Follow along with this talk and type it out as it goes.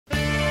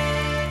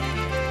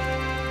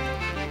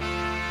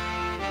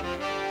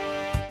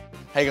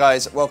Hey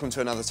guys, welcome to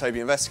another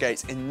Toby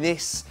Investigates. In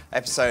this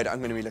episode, I'm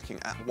going to be looking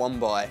at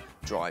 1x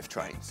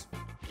drivetrains.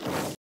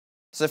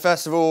 So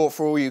first of all,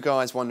 for all you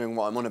guys wondering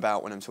what I'm on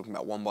about when I'm talking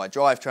about 1x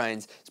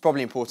drivetrains, it's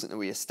probably important that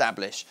we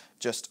establish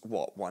just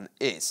what one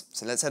is.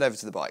 So let's head over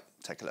to the bike,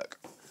 take a look.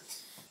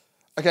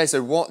 Okay,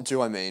 so what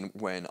do I mean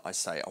when I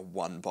say a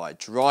 1x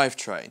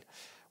drivetrain?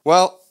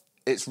 Well,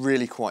 it's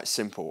really quite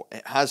simple.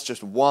 It has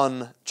just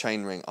one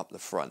chainring up the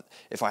front.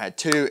 If I had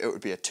two, it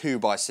would be a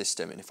 2x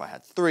system, and if I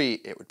had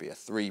three, it would be a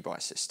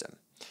 3x system.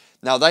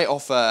 Now, they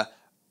offer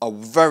a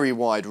very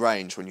wide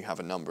range when you have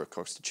a number of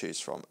cogs to choose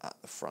from at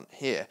the front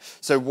here.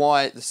 So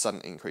why the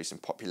sudden increase in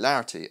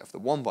popularity of the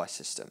 1x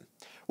system?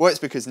 Well, it's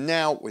because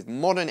now, with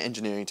modern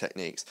engineering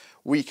techniques,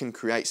 we can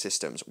create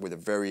systems with a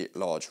very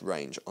large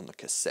range on the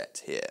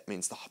cassette here. It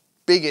means the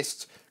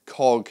biggest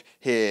cog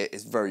here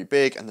is very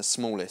big and the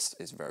smallest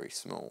is very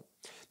small.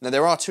 Now,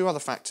 there are two other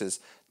factors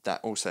that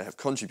also have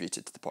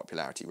contributed to the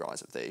popularity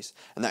rise of these,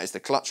 and that is the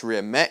clutch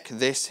rear mech,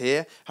 this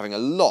here, having a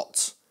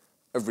lot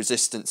of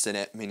resistance in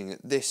it, meaning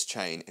that this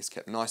chain is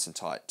kept nice and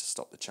tight to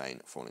stop the chain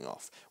falling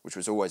off, which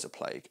was always a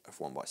plague of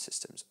 1x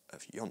systems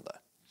of yonder.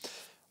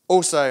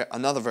 Also,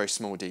 another very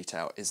small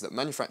detail is that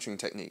manufacturing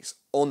techniques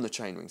on the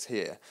chainrings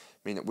here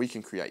mean that we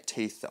can create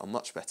teeth that are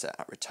much better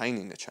at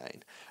retaining the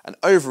chain. And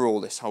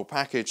overall, this whole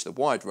package, the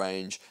wide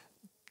range,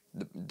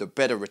 the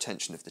better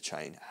retention of the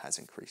chain has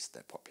increased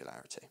their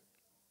popularity.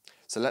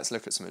 So let's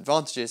look at some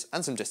advantages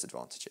and some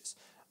disadvantages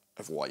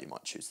of why you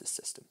might choose this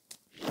system.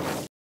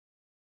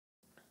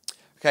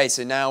 Okay,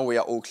 so now we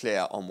are all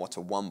clear on what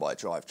a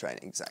 1x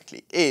drivetrain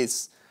exactly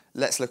is.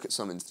 Let's look at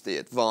some of the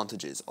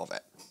advantages of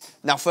it.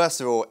 Now, first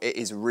of all, it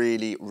is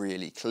really,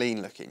 really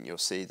clean looking. You'll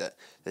see that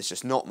there's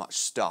just not much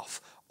stuff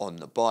on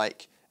the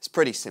bike. It's a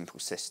pretty simple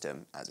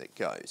system as it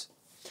goes.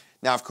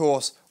 Now, of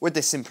course, with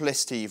this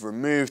simplicity, you've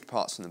removed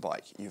parts from the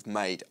bike. You've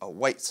made a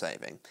weight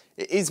saving.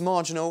 It is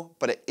marginal,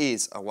 but it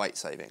is a weight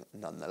saving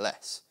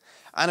nonetheless.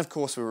 And of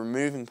course, we're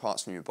removing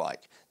parts from your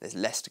bike. There's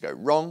less to go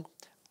wrong,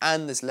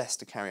 and there's less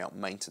to carry out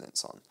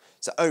maintenance on.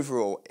 So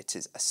overall, it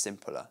is a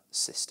simpler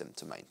system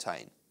to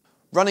maintain.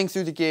 Running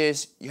through the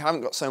gears, you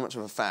haven't got so much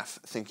of a faff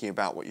thinking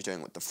about what you're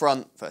doing with the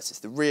front versus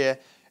the rear.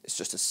 It's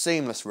just a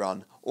seamless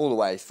run all the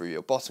way through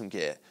your bottom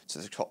gear to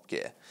the top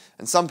gear.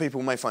 And some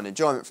people may find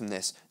enjoyment from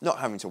this, not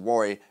having to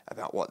worry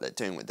about what they're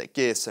doing with their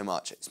gears so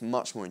much. It's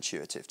much more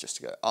intuitive just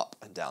to go up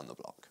and down the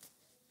block.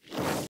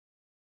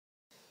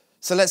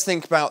 So let's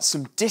think about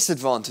some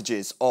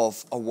disadvantages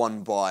of a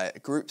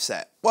 1x group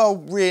set. Well,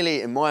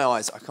 really, in my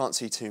eyes, I can't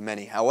see too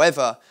many.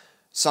 However,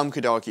 some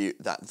could argue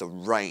that the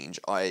range,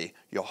 i.e.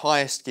 your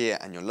highest gear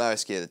and your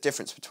lowest gear, the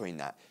difference between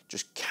that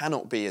just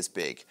cannot be as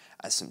big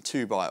as some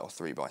 2x or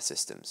 3x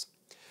systems.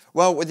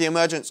 Well, with the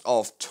emergence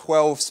of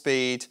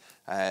 12-speed,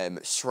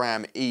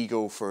 SRAM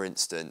Eagle, for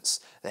instance,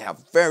 they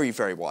have very,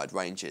 very wide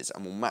ranges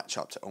and will match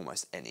up to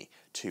almost any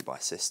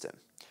 2x system.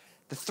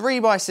 The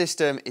 3x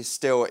system is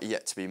still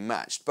yet to be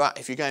matched, but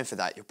if you're going for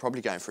that, you're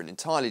probably going for an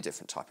entirely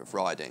different type of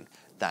riding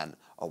than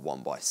a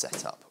 1x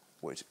setup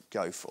would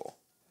go for.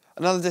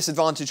 Another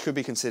disadvantage could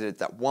be considered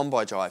that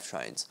 1x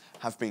drivetrains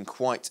have been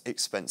quite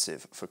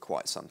expensive for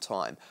quite some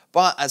time,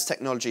 but as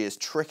technology is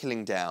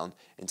trickling down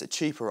into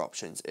cheaper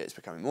options, it is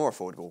becoming more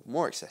affordable,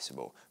 more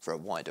accessible for a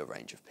wider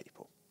range of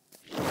people.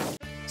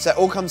 So it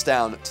all comes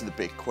down to the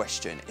big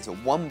question, is a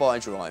 1x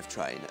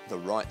drivetrain the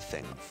right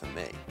thing for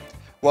me?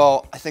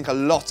 Well, I think a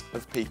lot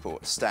of people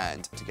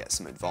stand to get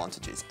some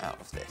advantages out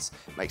of this.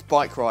 It makes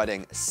bike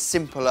riding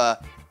simpler,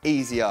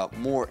 easier,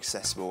 more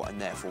accessible, and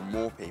therefore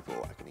more people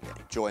are going to get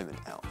enjoyment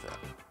out of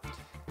it.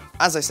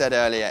 As I said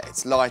earlier,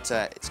 it's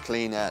lighter, it's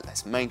cleaner,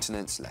 less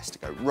maintenance, less to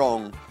go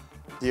wrong.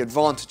 The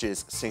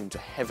advantages seem to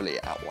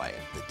heavily outweigh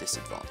the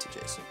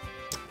disadvantages.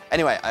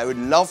 Anyway, I would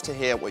love to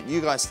hear what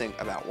you guys think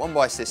about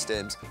 1x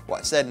systems,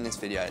 what I said in this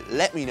video.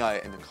 Let me know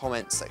in the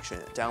comments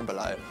section down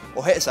below,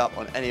 or hit us up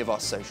on any of our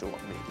social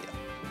media.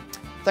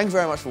 Thank you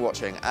very much for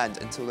watching, and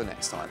until the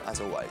next time,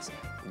 as always,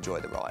 enjoy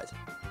the ride.